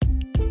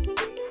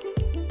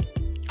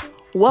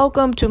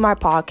Welcome to my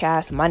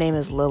podcast. My name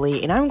is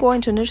Lily, and I'm going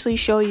to initially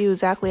show you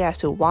exactly as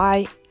to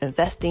why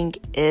investing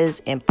is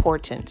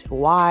important,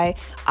 why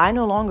I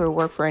no longer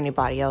work for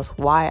anybody else,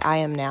 why I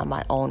am now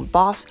my own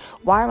boss,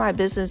 why my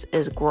business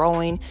is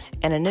growing,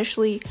 and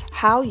initially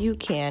how you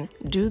can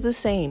do the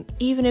same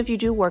even if you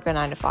do work a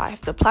 9-to-5.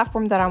 The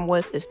platform that I'm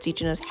with is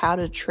teaching us how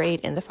to trade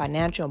in the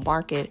financial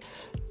market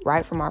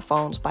right from our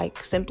phones by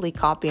simply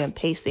copy and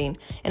pasting.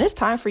 And it's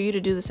time for you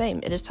to do the same.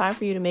 It is time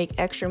for you to make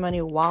extra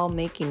money while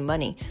making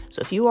money.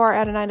 So if you are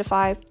at a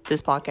 9-to-5,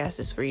 this podcast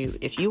is for you.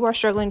 If you are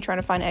struggling trying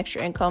to find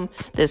extra income,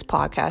 this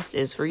podcast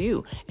is for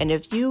you. And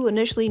if you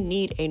initially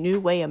need a new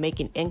way of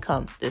making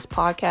income, this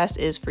podcast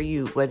is for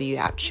you. Whether you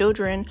have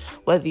children,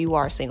 whether you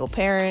are a single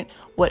parent,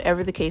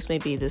 whatever the case may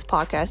be, this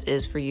podcast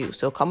is for you.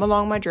 So come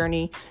along my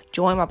journey,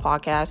 join my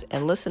podcast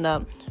and listen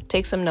up,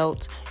 take some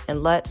notes,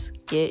 and let's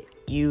get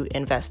you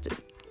invested.